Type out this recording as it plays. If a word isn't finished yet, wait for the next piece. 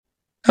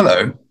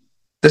Hello,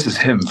 this is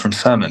Him from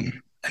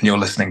Sermon, and you're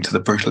listening to the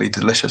Brutally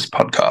Delicious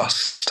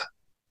podcast.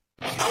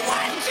 One, two,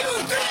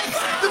 three,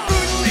 four. The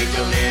Brutally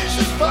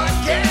Delicious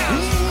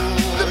Podcast.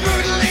 The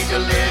Brutally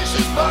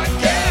Delicious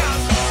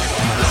Podcast.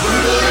 The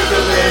Brutally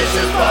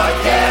Delicious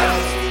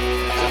Podcast.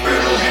 The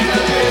Brutally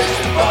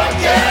Delicious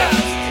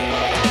Podcast.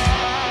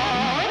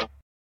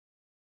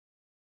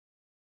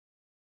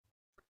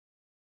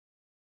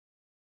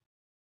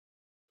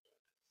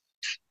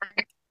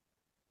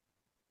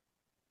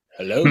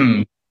 Hello.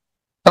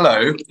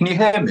 Hello, can you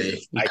hear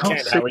me? I can.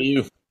 How are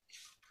you?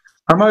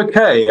 I'm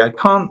okay. I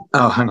can't.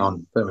 Oh, hang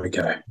on. There we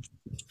go.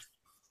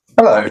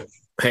 Hello.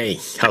 Hey,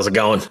 how's it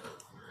going?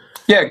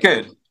 Yeah,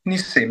 good. Can you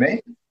see me?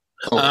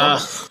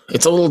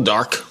 It's a little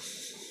dark.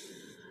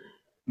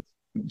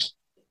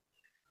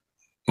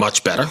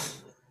 Much better.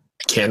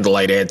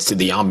 Candlelight adds to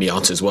the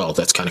ambiance as well.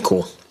 That's kind of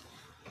cool.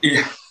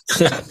 Yeah.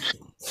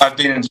 I've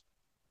been.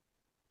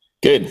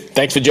 Good.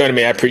 Thanks for joining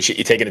me. I appreciate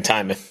you taking the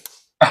time.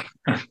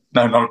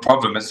 No, not a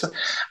problem. It's an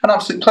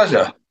absolute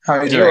pleasure. How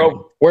are you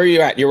doing? Where are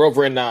you at? You're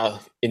over in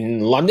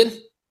London?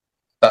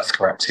 That's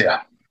correct.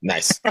 Yeah.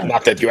 Nice.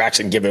 Not that you're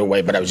actually giving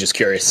away, but I was just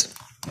curious.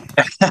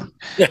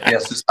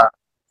 Yes,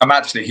 I'm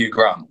actually Hugh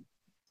Grant.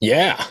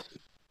 Yeah.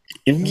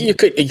 You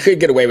could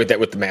get away with that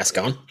with the mask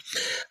on.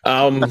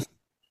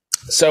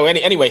 So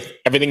anyway,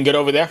 everything good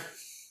over there?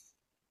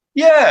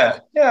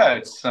 Yeah.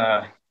 It's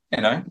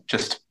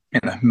just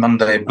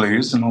Monday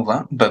blues and all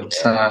that, but.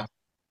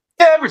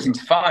 Yeah, everything's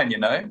fine,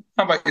 How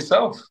about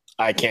yourself?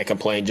 I can't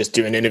complain. Just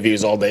doing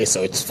interviews all day,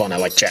 so it's fun. I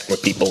like chatting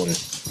with people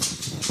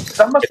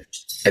That must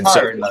be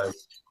tiring, though.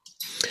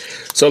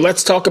 So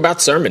let's talk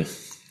about Sermon.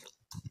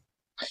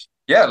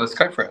 Yeah, let's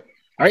go for it.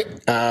 All right.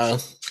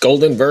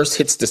 Golden Verse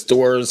hits the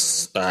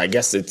stores, I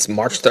guess it's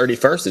March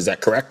 31st. Is that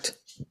correct?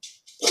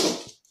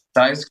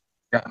 Nice.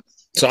 Yeah.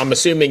 So I'm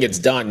assuming it's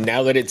done.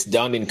 Now that it's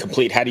done and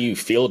complete, how do you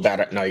feel about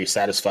it? And are you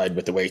satisfied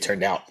with the way it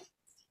turned out?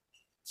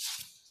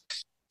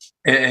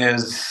 It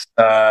is.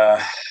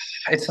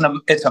 It's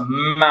a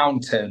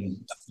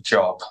mountain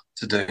job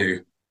to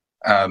do.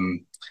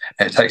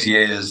 It takes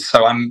years,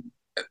 so I'm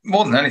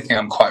more than anything.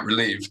 I'm quite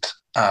relieved.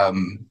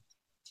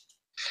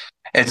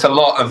 It's a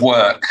lot of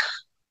work,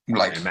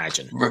 like I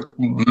imagine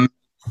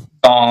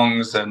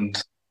songs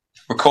and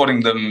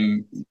recording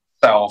them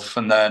self,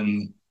 and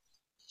then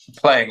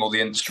playing all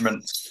the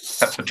instruments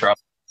except for drum.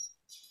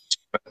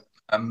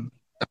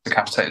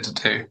 Decapitated to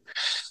do,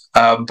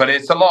 but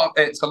it's a lot.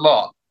 It's a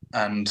lot.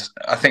 And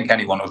I think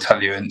anyone will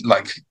tell you, and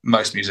like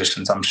most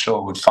musicians, I'm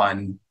sure, would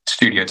find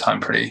studio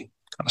time pretty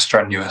kind of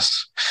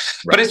strenuous.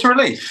 Right. But it's a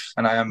relief,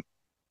 and I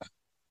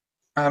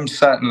am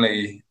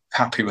certainly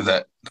happy with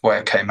it, the way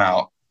it came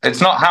out.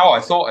 It's not how I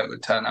thought it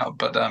would turn out,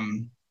 but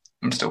I'm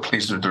still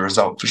pleased with the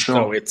result for sure.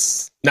 So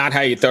it's not how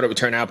you thought it would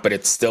turn out, but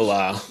it's still.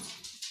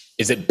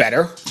 Is it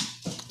better,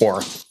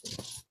 or?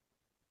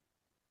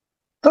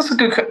 That's a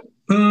good.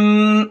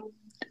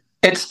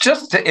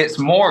 It's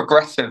more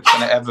aggressive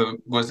than it ever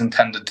was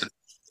intended to.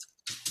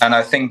 And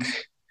I think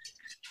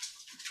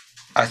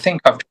I'm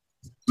happy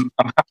to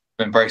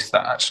embrace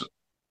that, actually.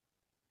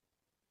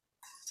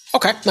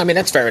 Okay. I mean,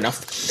 that's fair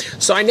enough.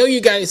 So I know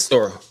you guys,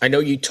 or I know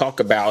you talk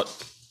about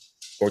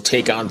or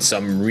take on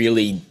some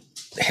really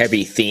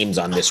heavy themes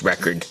on this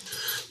record.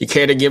 You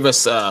care to give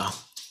us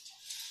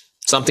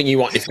something you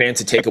want your fans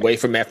to take away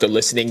from after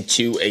listening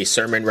to a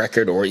Sermon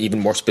record, or even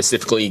more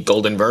specifically,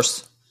 Golden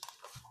Verse?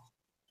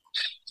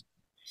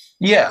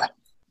 Yeah,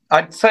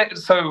 I'd say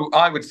so.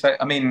 I would say,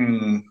 I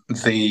mean,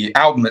 the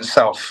album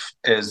itself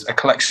is a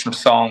collection of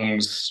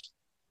songs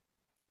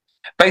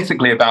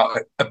basically about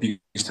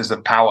abuses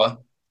of power.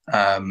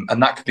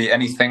 And that could be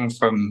anything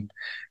from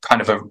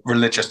kind of a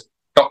religious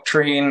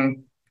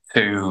doctrine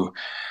to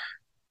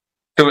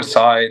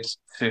suicide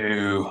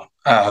to,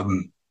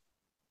 killing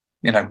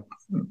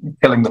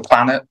the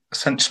planet,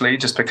 essentially,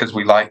 just because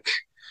we like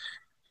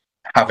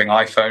having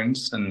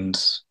iPhones and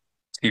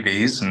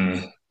TVs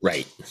and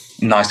right,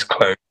 nice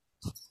clothes.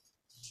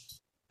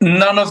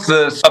 None of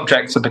the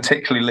subjects are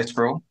particularly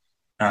literal.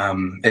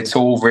 It's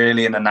all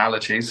really an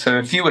analogy. So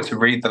if you were to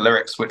read the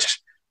lyrics, which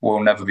will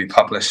never be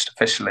published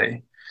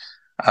officially,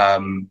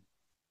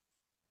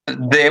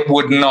 it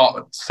would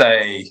not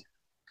say,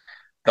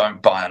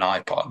 don't buy an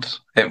iPod.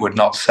 It would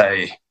not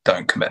say,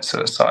 don't commit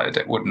suicide.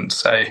 It wouldn't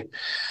say,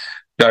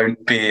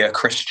 don't be a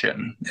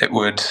Christian.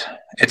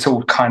 It's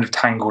all kind of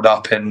tangled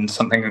up in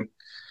something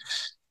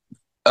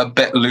a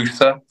bit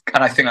looser,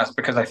 and I think that's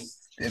because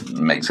it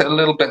makes it a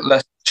little bit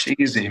less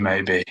cheesy,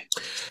 maybe.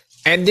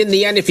 And in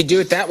the end, if you do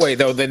it that way,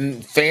 though,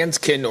 then fans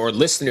can, or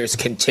listeners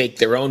can, take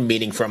their own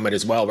meaning from it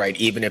as well, right?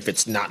 Even if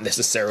it's not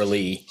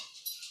necessarily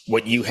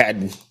what you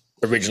had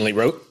originally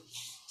wrote.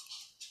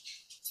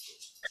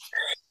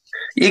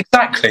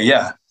 Exactly,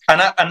 yeah,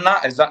 and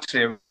that is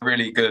actually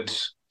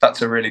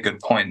That's a really good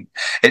point.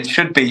 It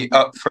should be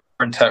up for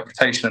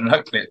interpretation, and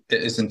hopefully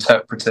it is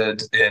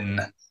interpreted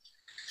in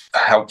a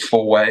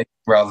helpful way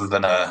rather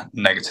than a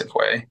negative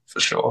way,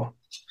 for sure.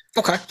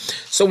 Okay.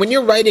 So when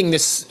you're writing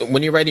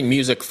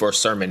music for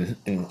Sermon,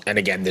 and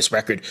again, this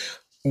record,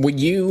 Were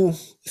you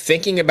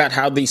thinking about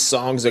how these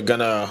songs are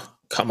gonna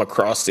come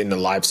across in the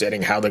live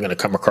setting, how they're gonna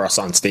come across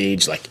on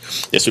stage? Like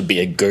this would be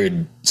a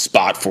good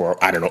spot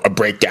for, I don't know, a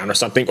breakdown or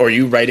something? Or are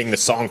you writing the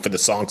song for the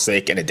song's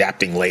sake and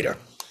adapting later?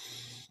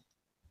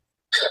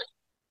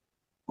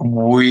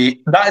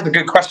 That is a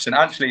good question.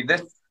 Actually,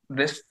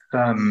 this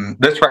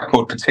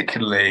record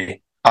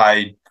particularly,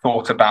 I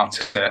thought about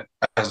it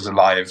as a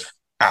live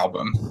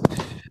album.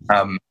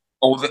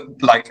 All the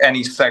like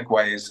any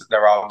segues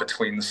there are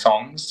between the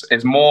songs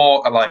is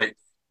more like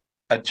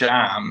a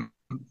jam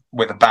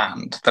with a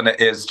band than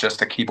it is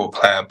just a keyboard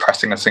player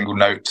pressing a single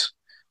note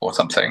or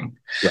something.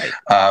 Right.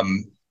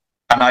 And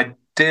I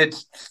did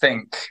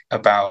think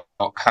about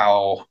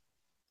how,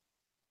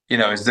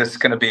 is this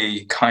going to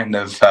be kind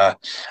of, are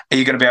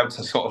you going to be able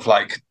to sort of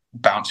like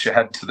bounce your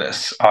head to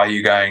this? Are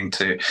you going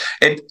to,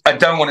 I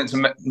don't want it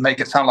to make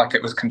it sound like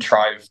it was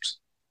contrived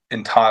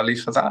entirely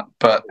for that,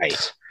 but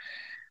Right.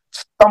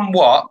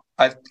 somewhat,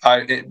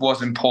 it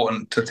was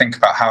important to think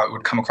about how it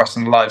would come across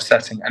in a live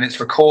setting, and it's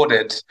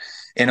recorded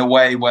in a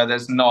way where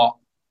there's not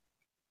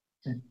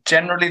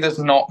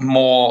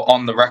more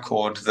on the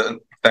record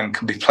than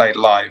can be played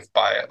live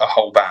by a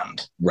whole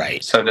band.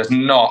 Right. So there's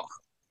not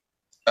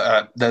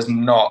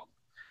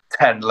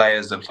 10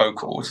 layers of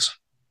vocals.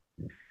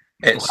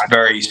 It's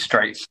very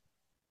straight in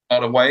a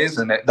lot of ways,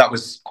 and that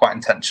was quite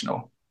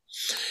intentional.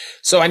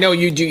 So I know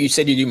you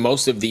said you do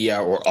most of the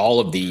or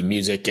all of the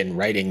music and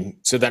writing.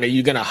 So then are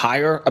you going to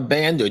hire a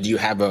band, or do you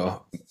have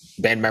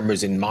band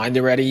members in mind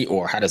already,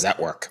 or how does that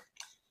work?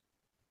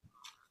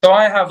 So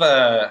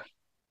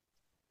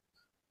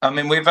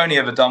we've only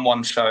ever done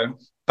one show,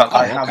 but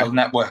I have a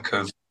network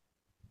of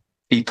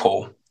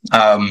people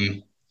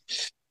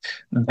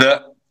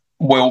that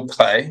will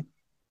play.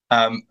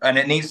 And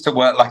it needs to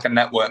work like a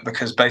network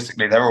because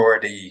basically they're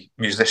already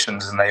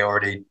musicians and they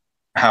already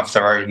have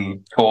their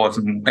own tours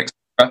and etc.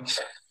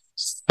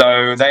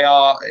 So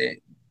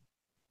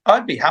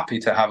I'd be happy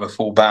to have a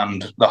full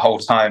band the whole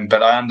time,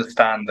 but I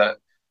understand that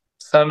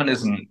Sermon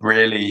isn't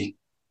really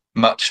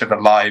much of a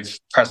live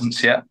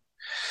presence yet.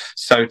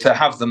 So to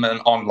have them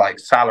on like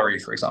salary,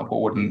 for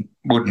example, wouldn't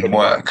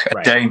work.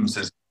 Right. James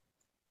is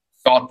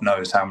God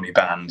knows how many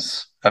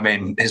bands. I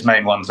mean, his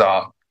main ones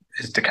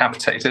is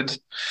Decapitated.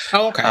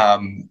 Oh, okay.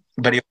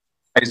 But he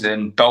plays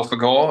in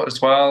Belphegor as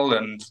well,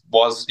 and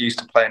used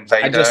to play in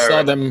Vader. I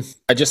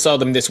just saw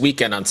them this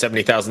weekend on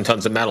 70,000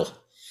 Tons of Metal.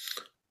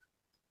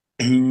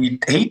 He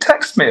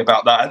texted me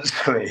about that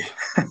actually.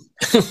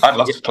 I'd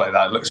love to play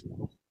that. It looks.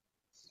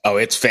 Oh,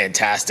 it's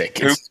fantastic.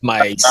 It's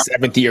my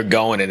 7th year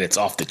going, and it's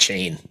off the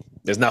chain.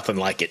 There's nothing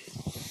like it.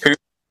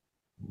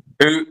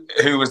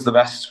 Who was the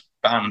best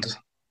band?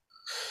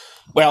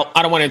 Well,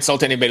 I don't want to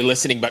insult anybody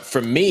listening, but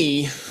for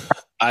me,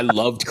 I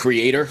loved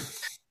Creator.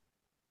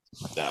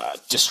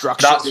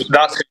 Destruction.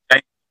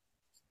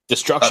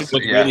 Destruction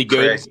was really good.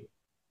 Creative.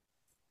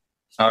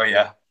 Oh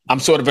yeah. I'm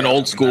sort of an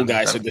old school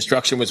guy, so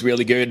Destruction was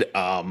really good.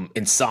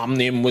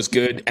 Insomnium was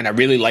good, and I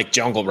really liked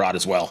Jungle Rot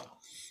as well.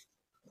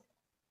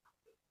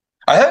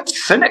 I heard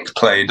Cynic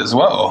played as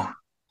well.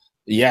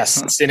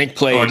 Yes, Cynic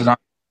played.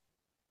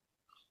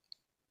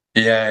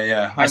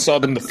 Yeah. I saw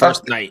them the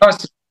first night.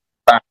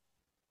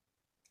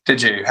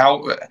 Did you?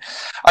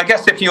 I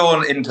guess if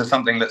you're into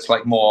something that's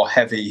like more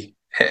heavy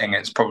hitting,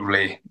 it's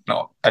probably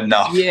not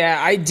enough.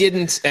 Yeah, I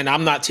didn't, and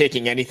I'm not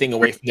taking anything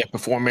away from their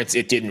performance.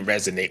 It didn't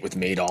resonate with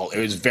me at all. It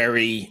was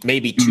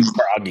maybe too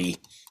proggy.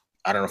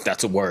 I don't know if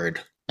that's a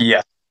word.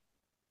 Yeah.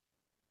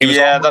 It was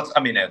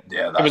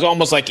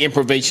almost like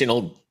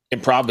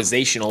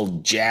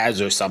improvisational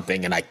jazz or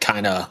something, and I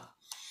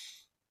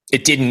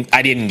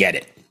didn't get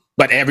it.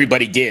 But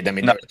everybody did. I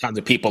mean, there were tons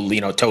of people,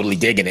 totally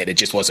digging it. It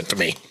just wasn't for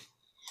me.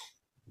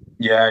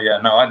 Yeah.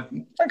 No, I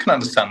can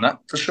understand that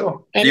for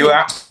sure. And you're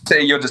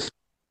just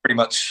pretty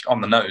much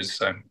on the nose.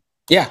 So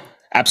yeah,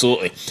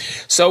 absolutely.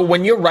 So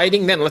when you're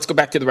writing, then let's go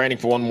back to the writing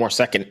for one more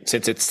second,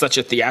 since it's such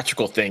a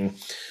theatrical thing.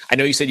 I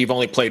know you said you've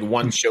only played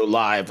one show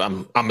live.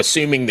 I'm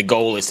assuming the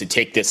goal is to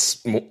take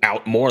this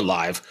out more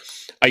live.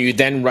 Are you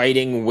then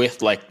writing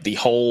with like the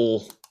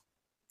whole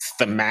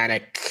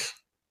thematic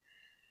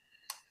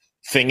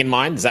thing in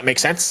mind? Does that make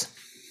sense?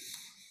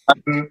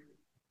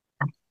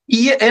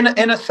 Yeah,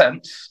 in a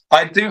sense,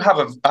 I have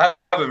a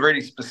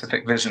really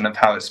specific vision of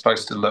how it's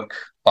supposed to look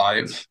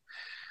live.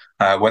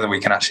 Whether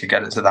we can actually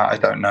get it to that, I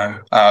don't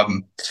know.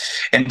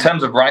 In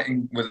terms of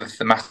writing with a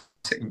thematic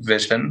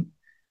vision,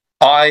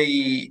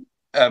 I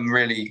am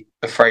really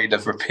afraid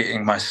of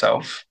repeating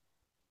myself,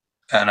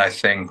 and I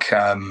think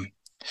I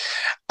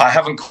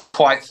haven't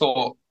quite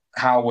thought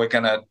how we're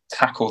going to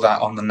tackle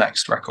that on the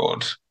next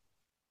record.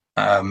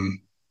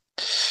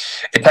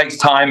 It takes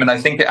time, and I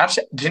think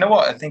do you know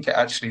what? I think it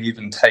actually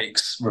even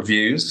takes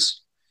reviews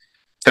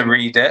to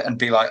read it and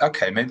be like,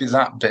 okay, maybe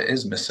that bit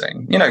is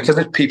missing. Because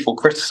if people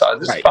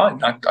criticize, it's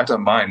fine. I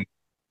don't mind.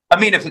 I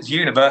mean, if it's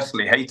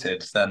universally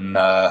hated, then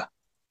that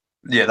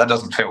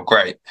doesn't feel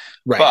great.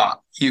 Right. But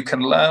you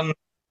can learn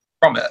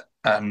from it,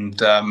 and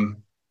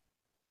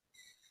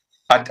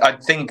I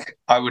think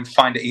I would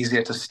find it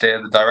easier to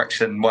steer the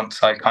direction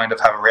once I kind of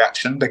have a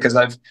reaction, because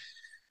I've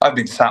I've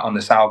been sat on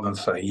this album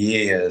for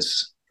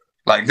years.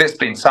 Like, this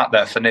been sat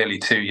there for nearly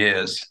 2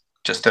 years,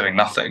 just doing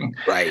nothing.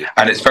 Right.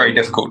 And it's very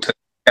difficult to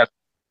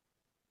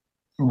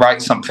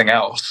write something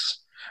else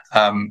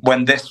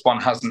when this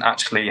one hasn't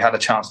actually had a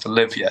chance to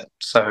live yet.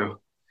 So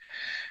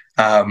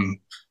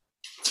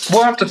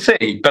we'll have to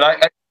see.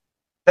 But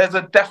there's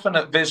a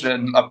definite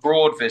vision, a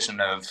broad vision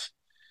of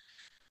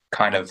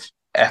kind of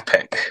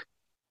epic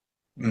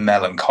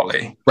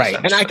melancholy. Right.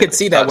 And I could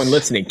see that when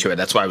listening to it.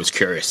 That's why I was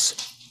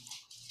curious.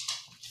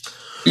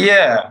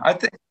 Yeah, I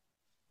think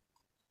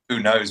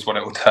who knows what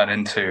it will turn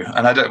into.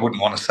 And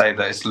wouldn't want to say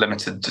that it's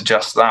limited to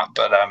just that,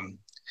 but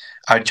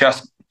I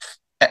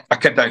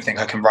don't think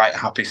I can write a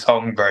happy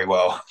song very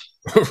well.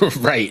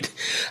 Right.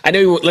 I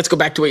know. Let's go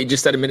back to what you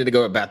just said a minute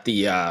ago about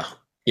the,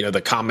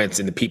 the comments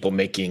and the people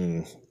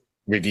making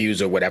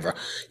reviews or whatever.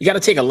 You got to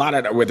take a lot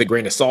of that with a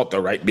grain of salt, though,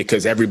 right?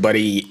 Because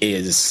everybody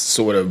is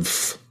sort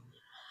of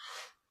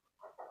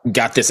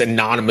got this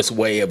anonymous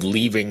way of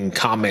leaving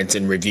comments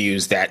and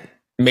reviews that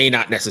may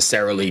not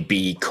necessarily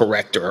be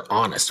correct or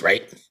honest,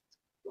 right?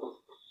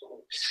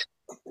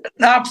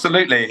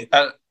 Absolutely.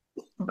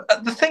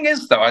 The thing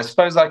is, though, I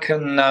suppose I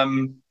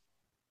can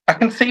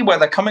see where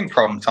they're coming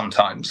from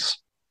sometimes.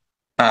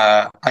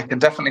 I can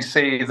definitely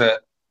see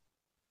that.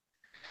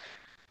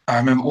 I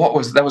remember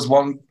there was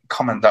one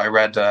comment that I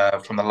read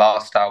from the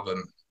last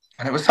album,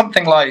 and it was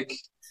something like,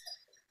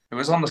 it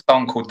was on the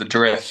song called The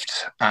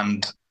Drift,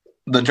 and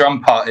the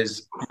drum part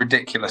is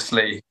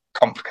ridiculously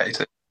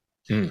complicated.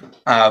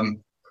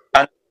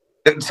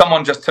 And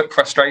someone just took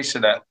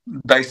frustration at,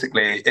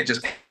 basically, it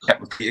just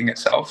kept repeating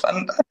itself.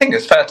 And I think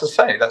it's fair to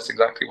say that's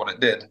exactly what it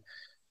did.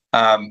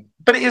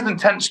 But it is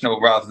intentional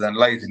rather than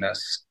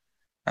laziness.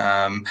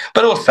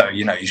 But also,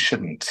 you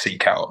shouldn't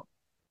seek out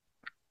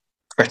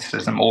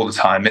criticism all the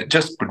time. It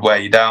just would wear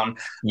you down.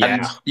 Yeah.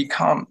 And you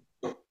can't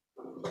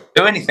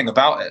do anything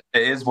about it.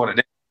 It is what it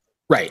is.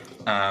 Right.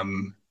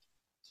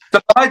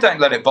 But I don't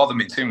let it bother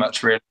me too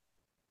much, really.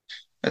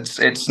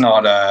 It's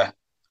not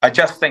I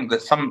just think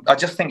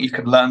you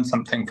could learn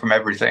something from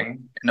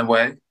everything in a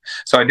way.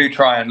 So I do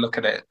try and look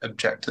at it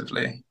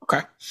objectively.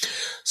 Okay.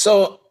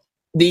 So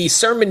the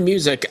sermon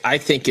music, I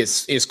think,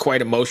 is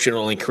quite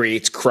emotional and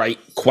creates quite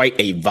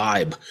a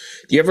vibe.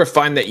 Do you ever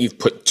find that you've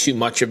put too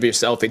much of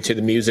yourself into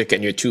the music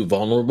and you're too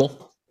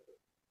vulnerable?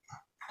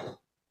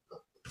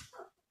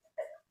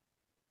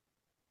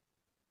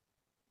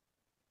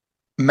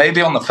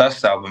 Maybe on the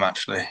first album,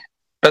 actually.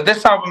 But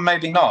this album,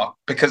 maybe not,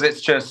 because it's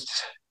just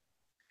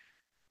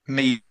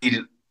me.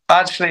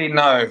 Actually,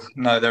 no,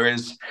 there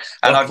is.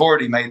 And I've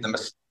already made the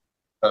mistake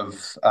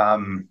of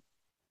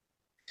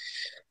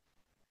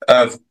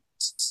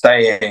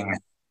saying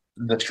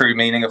the true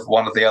meaning of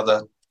one of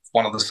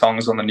the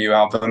songs on the new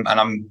album.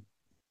 And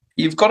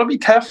you've got to be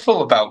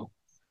careful about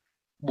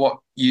what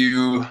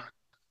you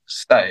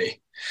say.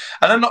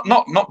 And I'm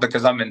not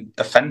because I'm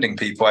offending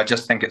people. I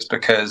just think it's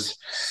because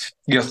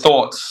your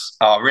thoughts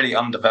are really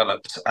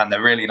undeveloped and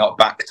they're really not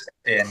backed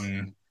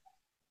in.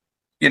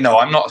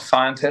 I'm not a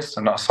scientist,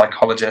 I'm not a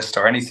psychologist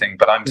or anything,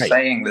 but I'm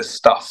saying this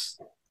stuff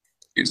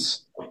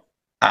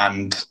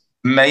and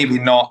maybe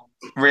not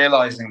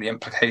realizing the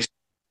implications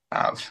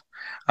have.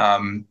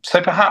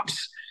 So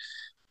perhaps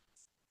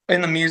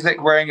in the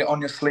music, wearing it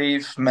on your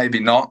sleeve, maybe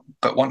not.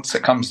 But once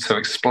it comes to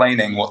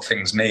explaining what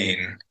things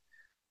mean,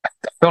 I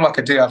feel like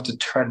I do have to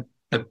tread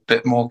a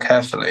bit more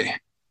carefully.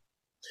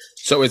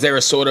 So is there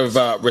a sort of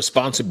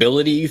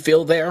responsibility you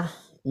feel there,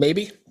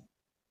 maybe?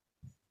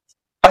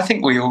 I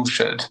think we all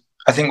should.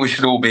 I think we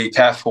should all be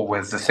careful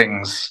with the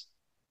things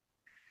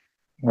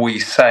we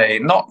say,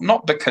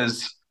 not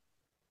because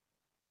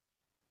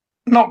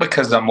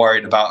I'm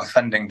worried about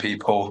offending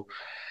people,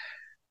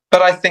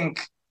 but I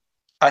think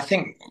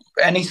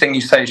anything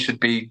you say should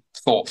be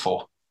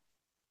thoughtful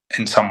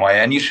in some way,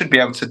 and you should be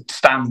able to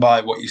stand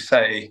by what you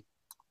say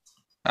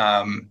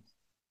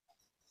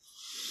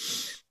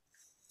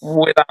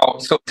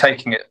without sort of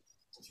taking it.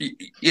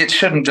 It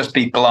shouldn't just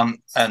be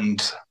blunt and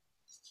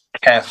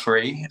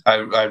carefree. I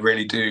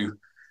really do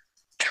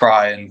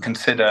try and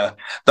consider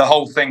the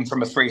whole thing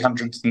from a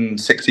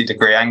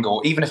 360-degree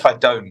angle, even if I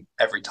don't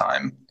every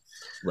time.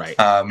 Right.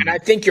 And I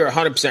think you're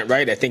 100%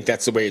 right. I think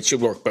that's the way it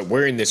should work. But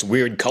we're in this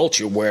weird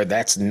culture where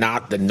that's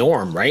not the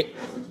norm, right?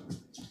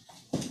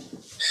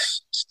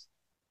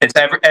 It's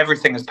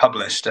everything is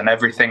published and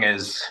everything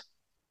is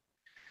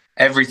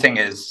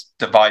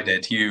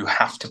divided. You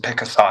have to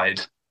pick a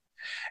side.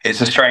 It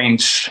is a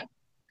strange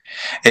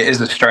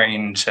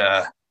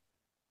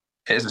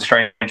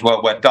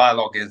world where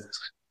dialogue is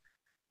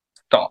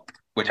stopped,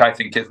 which I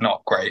think is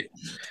not great.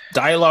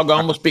 Dialogue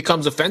almost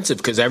becomes offensive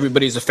because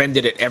everybody's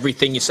offended at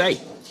everything you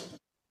say.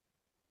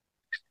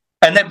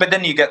 But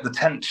then you get the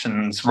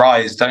tensions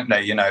rise, don't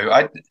they?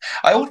 I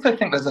also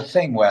think there's a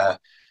thing where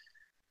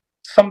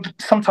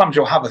sometimes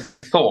you'll have a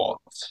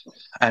thought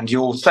and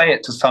you'll say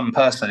it to some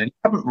person and you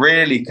haven't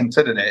really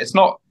considered it. It's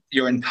not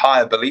your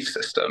entire belief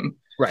system.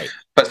 Right.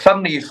 But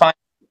suddenly you find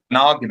an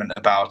argument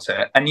about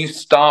it and you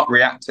start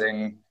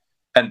reacting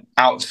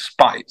out of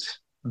spite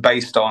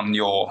based on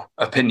your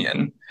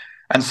opinion.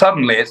 and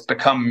suddenly it's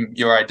become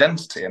your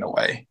identity in a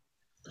way.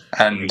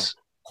 And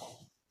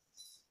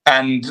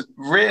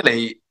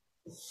really,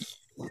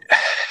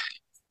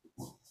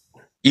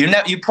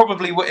 you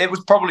probably, it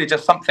was probably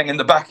just something in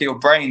the back of your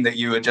brain that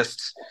you were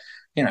just,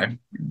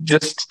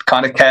 just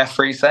kind of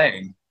carefree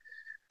saying,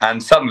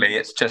 and suddenly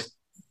it's just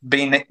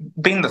been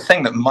the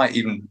thing that might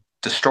even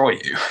destroy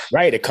you.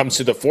 Right, it comes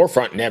to the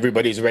forefront and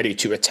everybody's ready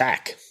to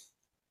attack.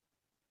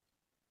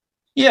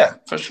 Yeah,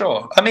 for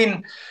sure. I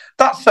mean,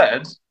 that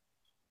said,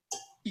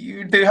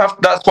 you do have,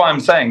 that's why I'm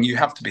saying you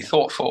have to be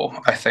thoughtful,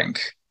 I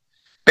think,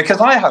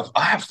 because I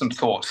have some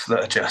thoughts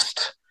that are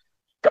just,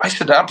 I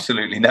should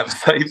absolutely never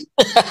say.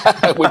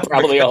 We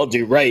probably all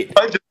do, right?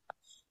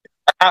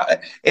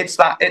 It's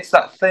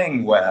that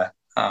thing where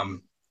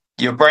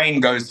your brain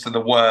goes to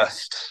the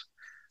worst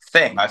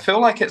thing. I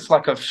feel like it's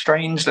like a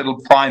strange little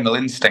primal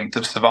instinct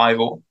of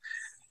survival,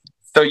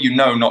 so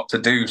not to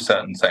do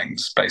certain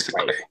things,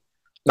 basically.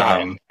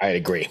 Right. I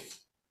agree.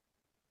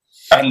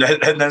 And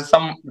there's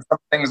some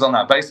things on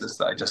that basis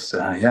that I just,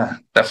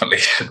 definitely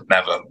should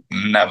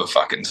never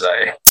fucking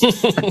say.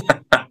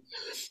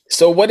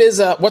 So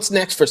what's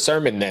next for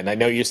Sermon then? I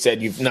know you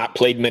said you've not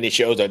played many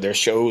shows. Are there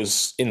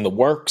shows in the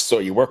works,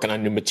 or you're working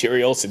on new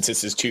material? Since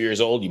this is 2 years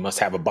old, you must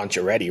have a bunch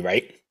already,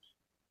 right?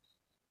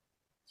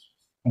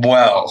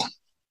 Well,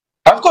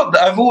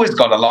 I've always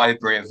got a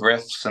library of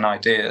riffs and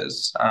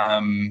ideas.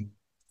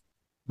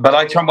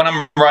 But when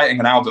I'm writing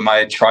an album,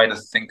 I try to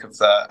think of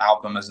the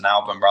album as an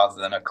album rather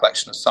than a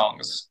collection of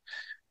songs.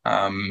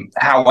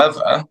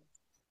 However,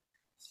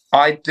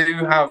 I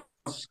do have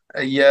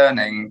a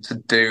yearning to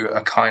do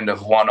a kind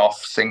of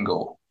one-off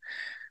single,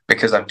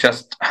 because I've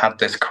just had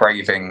this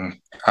craving,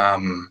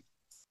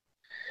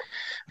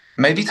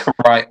 maybe to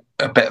write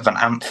a bit of an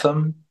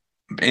anthem.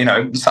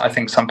 I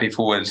think some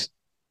people would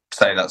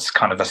say that's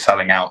kind of a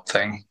selling out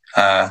thing.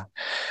 I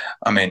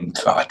mean,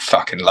 I'd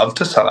fucking love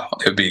to sell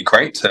out. It would be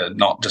great to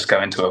not just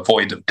go into a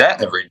void of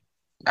debt every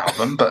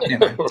album, but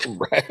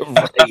right.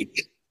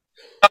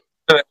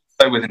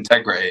 So with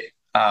integrity.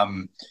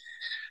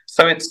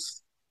 So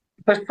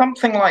there's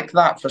something like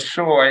that for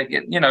sure.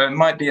 It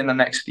might be in the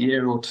next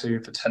year or two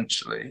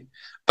potentially,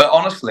 but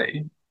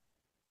honestly,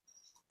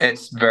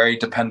 it's very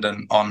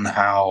dependent on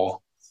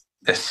how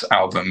this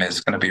album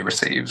is going to be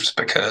received,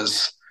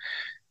 because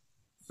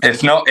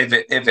if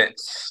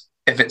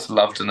it's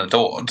loved and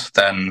adored,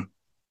 then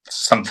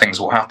some things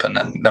will happen,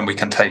 and then we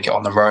can take it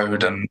on the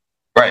road. And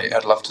great,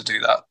 I'd love to do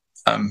that.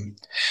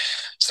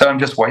 So I'm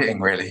just waiting,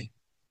 really.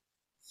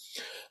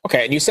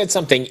 Okay, and you said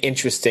something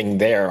interesting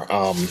there.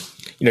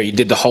 You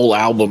did the whole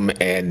album,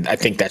 and I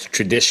think that's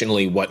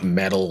traditionally what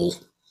metal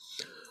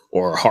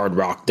or hard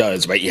rock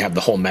does, right? You have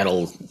the whole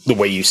metal, the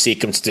way you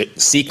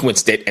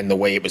sequenced it, and the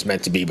way it was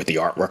meant to be with the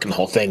artwork and the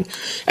whole thing.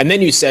 And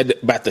then you said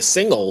about the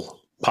single,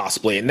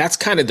 possibly, and that's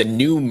kind of the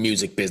new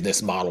music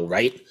business model,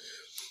 right?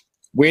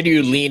 Where do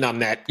you lean on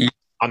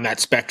that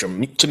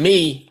spectrum? To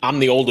me, I'm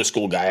the older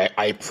school guy.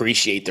 I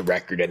appreciate the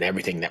record and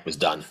everything that was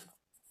done.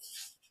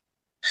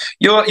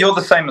 You're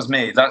the same as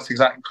me. That's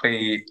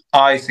exactly,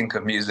 I think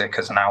of music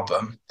as an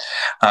album,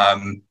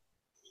 and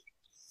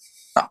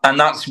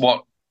that's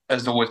what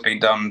has always been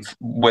done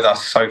with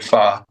us so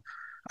far.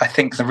 I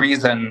think the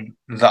reason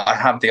that I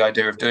had the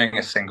idea of doing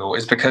a single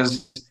is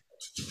because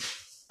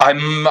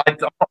I'm not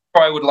sure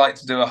I would like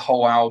to do a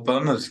whole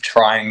album of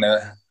trying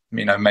to,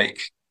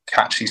 make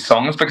catchy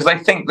songs, because I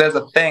think there's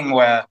a thing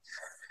where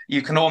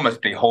you can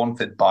almost be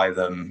haunted by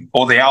them,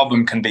 or the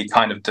album can be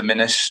kind of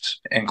diminished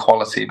in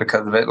quality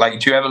because of it. Like,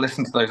 do you ever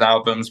listen to those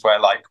albums where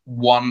like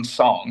one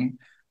song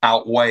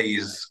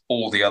outweighs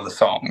all the other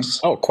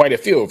songs? Oh, quite a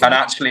few of them. And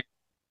actually,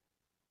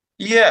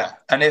 yeah.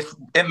 And if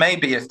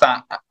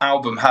that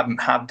album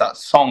hadn't had that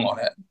song on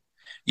it,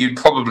 you'd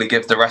probably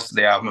give the rest of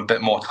the album a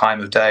bit more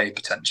time of day,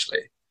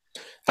 potentially.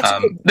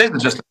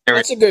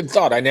 That's a good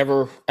thought. I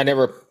never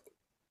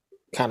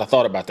kind of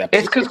thought about that.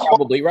 It's because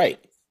probably right.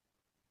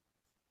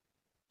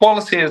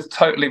 Quality is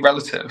totally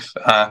relative.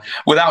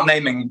 Without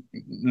naming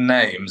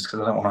names, because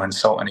I don't want to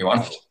insult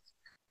anyone.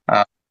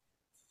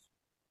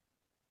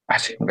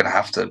 Actually, I'm going to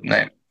have to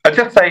name. I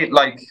just say,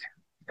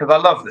 because I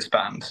love this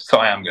band, so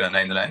I am going to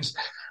name the names.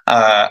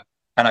 And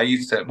I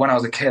used to, when I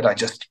was a kid, I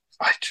just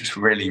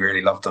really,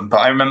 really loved them. But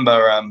I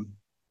remember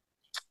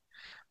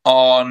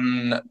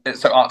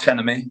Arch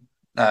Enemy,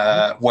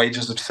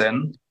 Wages of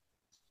Sin.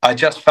 I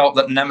just felt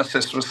that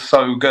Nemesis was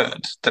so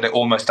good that it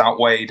almost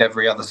outweighed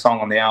every other song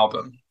on the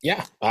album.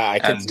 Yeah, I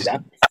can see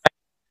that.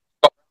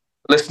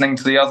 Listening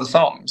to the other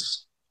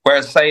songs.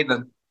 Whereas, say,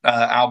 the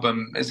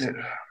album, is it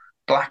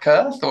Black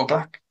Earth or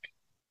Black?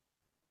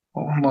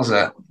 What one was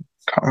it?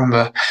 Can't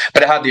remember.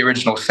 But it had the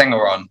original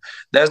singer on.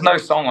 There's no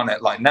song on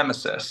it like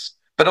Nemesis,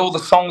 but all the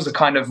songs are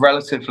kind of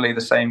relatively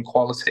the same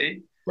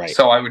quality. Right.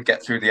 So I would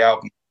get through the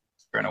album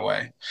in a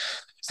way.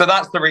 So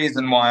that's the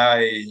reason why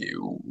I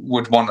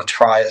would want to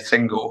try a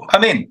single. I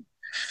mean,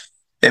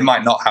 it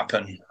might not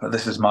happen. But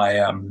this is my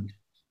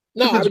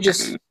No, I was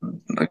just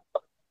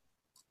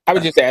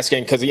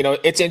asking because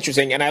it's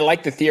interesting, and I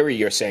like the theory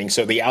you're saying.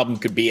 So the album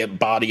could be a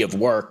body of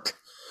work,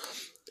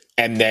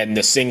 And then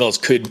the singles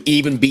could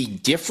even be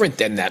different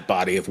than that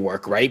body of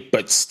work, right?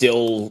 But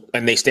still,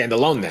 and they stand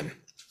alone then.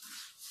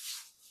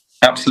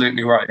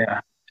 Absolutely right, yeah.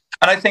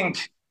 And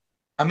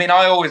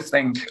I always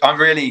think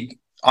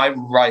I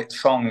write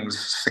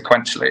songs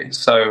sequentially.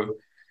 So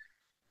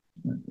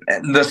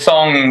the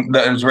song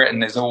that is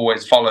written is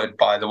always followed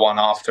by the one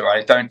after.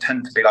 I don't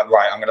tend to be like,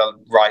 right, I'm going to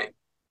write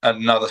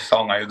another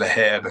song over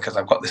here because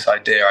I've got this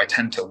idea. I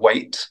tend to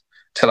wait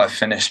till I've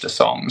finished a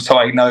song, so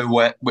I know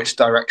which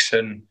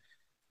direction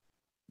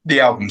the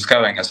album's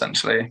going,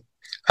 essentially.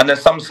 And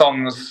there's some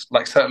songs,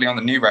 like certainly on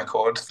the new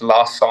record, the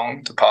last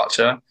song,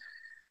 Departure,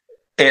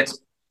 it's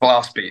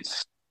blast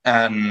beats,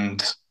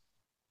 and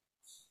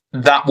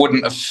that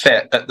wouldn't have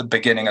fit at the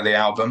beginning of the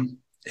album.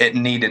 It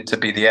needed to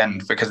be the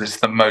end because it's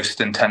the most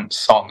intense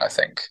song, I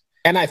think.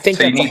 And I think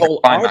that's the whole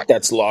art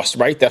that's lost,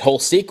 right? That whole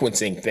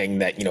sequencing thing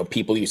that,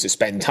 people used to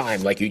spend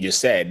time, like you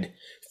just said,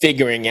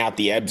 figuring out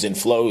the ebbs and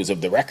flows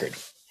of the record.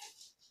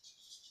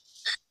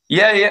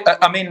 Yeah.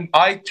 I mean,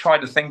 I try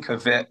to think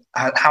of it,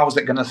 how is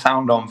it going to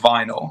sound on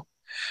vinyl?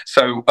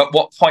 So at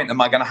what point am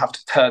I going to have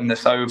to turn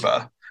this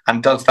over?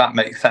 And does that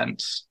make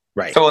sense?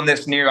 Right. So on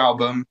this new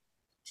album,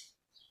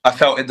 I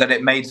felt that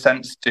it made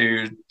sense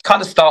to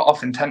kind of start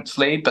off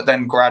intensely, but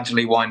then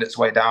gradually wind its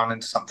way down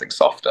into something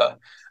softer.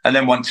 And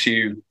then once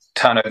you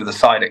turn over the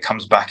side, it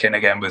comes back in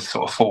again with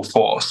sort of full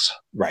force.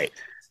 Right.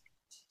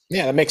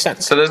 Yeah, that makes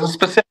sense. So there's a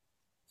specific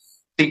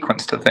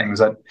sequence to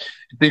things. I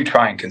do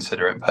try and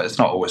consider it, but it's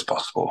not always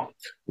possible.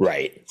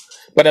 Right.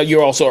 But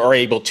you also are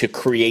able to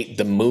create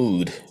the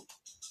mood,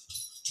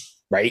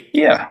 right?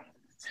 Yeah.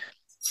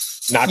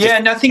 Not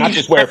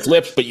just where it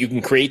flips, but you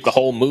can create the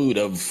whole mood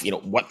of,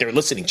 what they're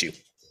listening to.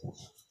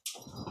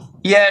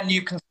 Yeah, and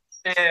you can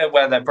steer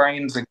where their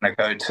brains are going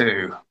to go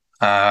too.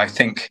 I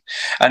think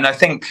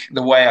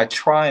the way I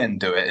try and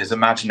do it is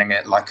imagining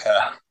it like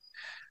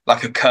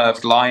a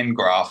curved line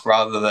graph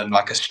rather than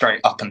like a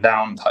straight up and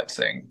down type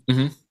thing.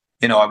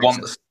 Mm-hmm. I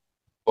want to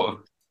sort of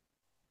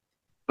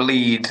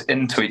bleed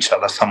into each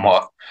other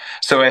somewhat.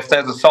 So if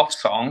there's a soft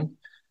song,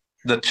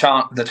 the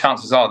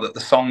chances are that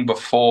the song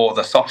before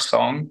the soft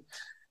song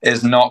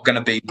is not going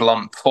to be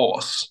blunt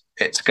force.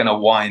 It's going to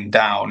wind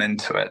down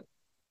into it.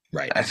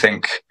 Right. I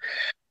think.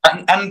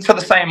 And for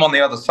the same on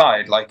the other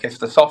side, like if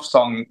the soft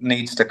song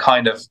needs to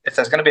if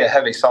there's going to be a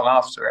heavy song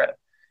after it,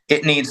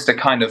 it needs to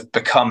kind of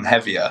become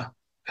heavier,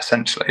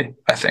 essentially,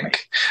 I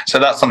think. So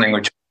that's something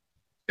which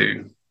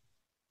do.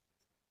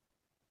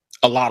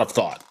 A lot of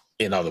thought,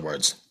 in other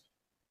words.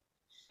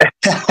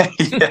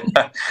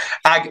 Yeah.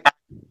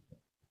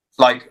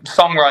 Like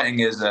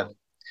songwriting is a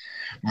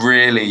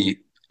really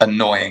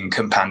annoying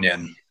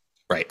companion.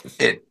 Right.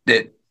 It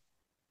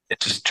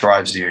just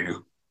drives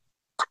you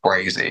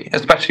crazy,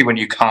 especially when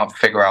you can't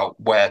figure out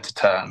where to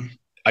turn.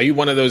 Are you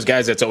one of those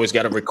guys that's always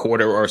got a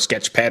recorder or a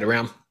sketch pad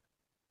around?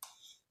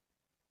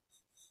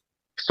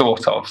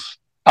 Sort of.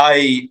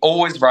 I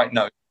always write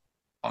notes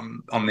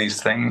on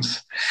these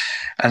things,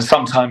 and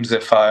sometimes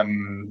if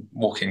I'm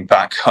walking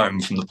back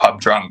home from the pub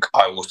drunk,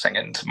 I will sing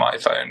into my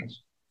phone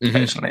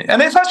occasionally,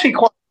 and it's actually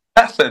quite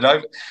a method.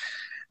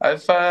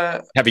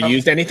 Have you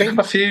used anything?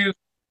 A few.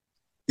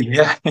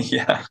 Yeah.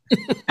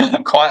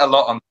 Quite a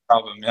lot on the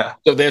album, yeah.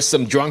 So there's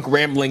some drunk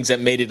ramblings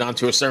that made it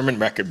onto a sermon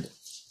record.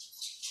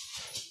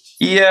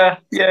 Yeah.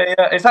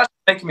 It's actually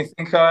making me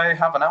think I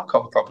have an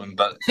alcohol problem,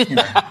 but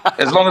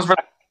as long as we're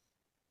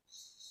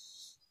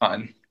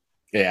fine.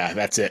 Yeah,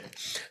 that's it.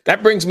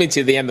 That brings me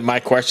to the end of my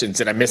questions.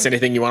 Did I miss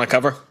anything you want to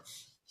cover?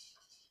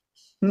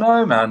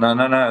 No, man. No.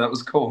 That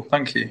was cool.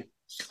 Thank you.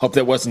 Hope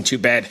that wasn't too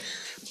bad.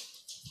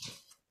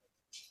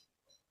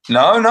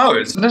 No.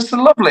 It's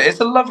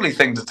a lovely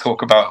thing to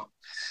talk about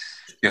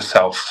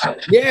yourself.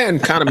 Yeah,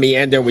 and kind of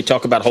meander. We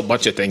talk about a whole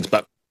bunch of things,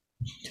 but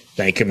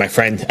thank you, my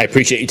friend. I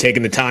appreciate you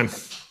taking the time.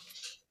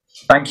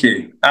 Thank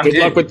you.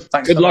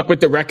 Good luck with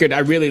the record. I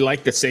really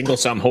like the single,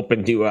 so I'm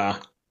hoping to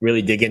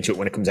really dig into it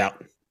when it comes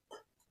out.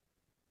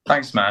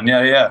 Thanks, man.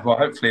 Yeah. Well,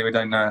 hopefully we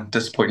don't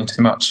disappoint you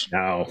too much.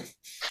 No.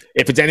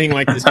 If it's anything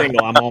like the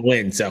single, I'm all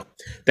in. So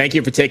thank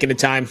you for taking the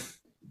time.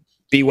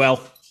 Be well.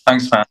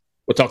 Thanks, man.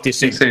 We'll talk to you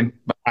soon. See you soon.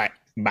 All right.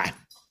 Bye.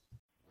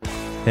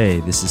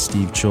 Hey, this is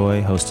Steve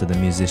Choi, host of the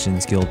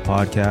Musicians Guild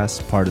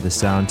podcast, part of the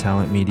Sound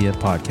Talent Media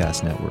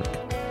podcast network.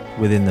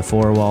 Within the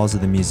four walls of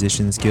the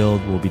Musicians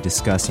Guild, we'll be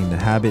discussing the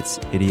habits,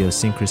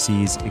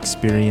 idiosyncrasies,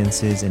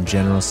 experiences, and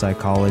general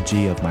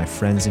psychology of my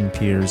friends and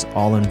peers,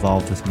 all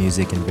involved with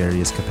music in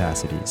various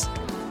capacities.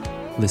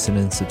 Listen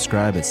and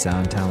subscribe at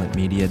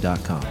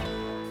soundtalentmedia.com.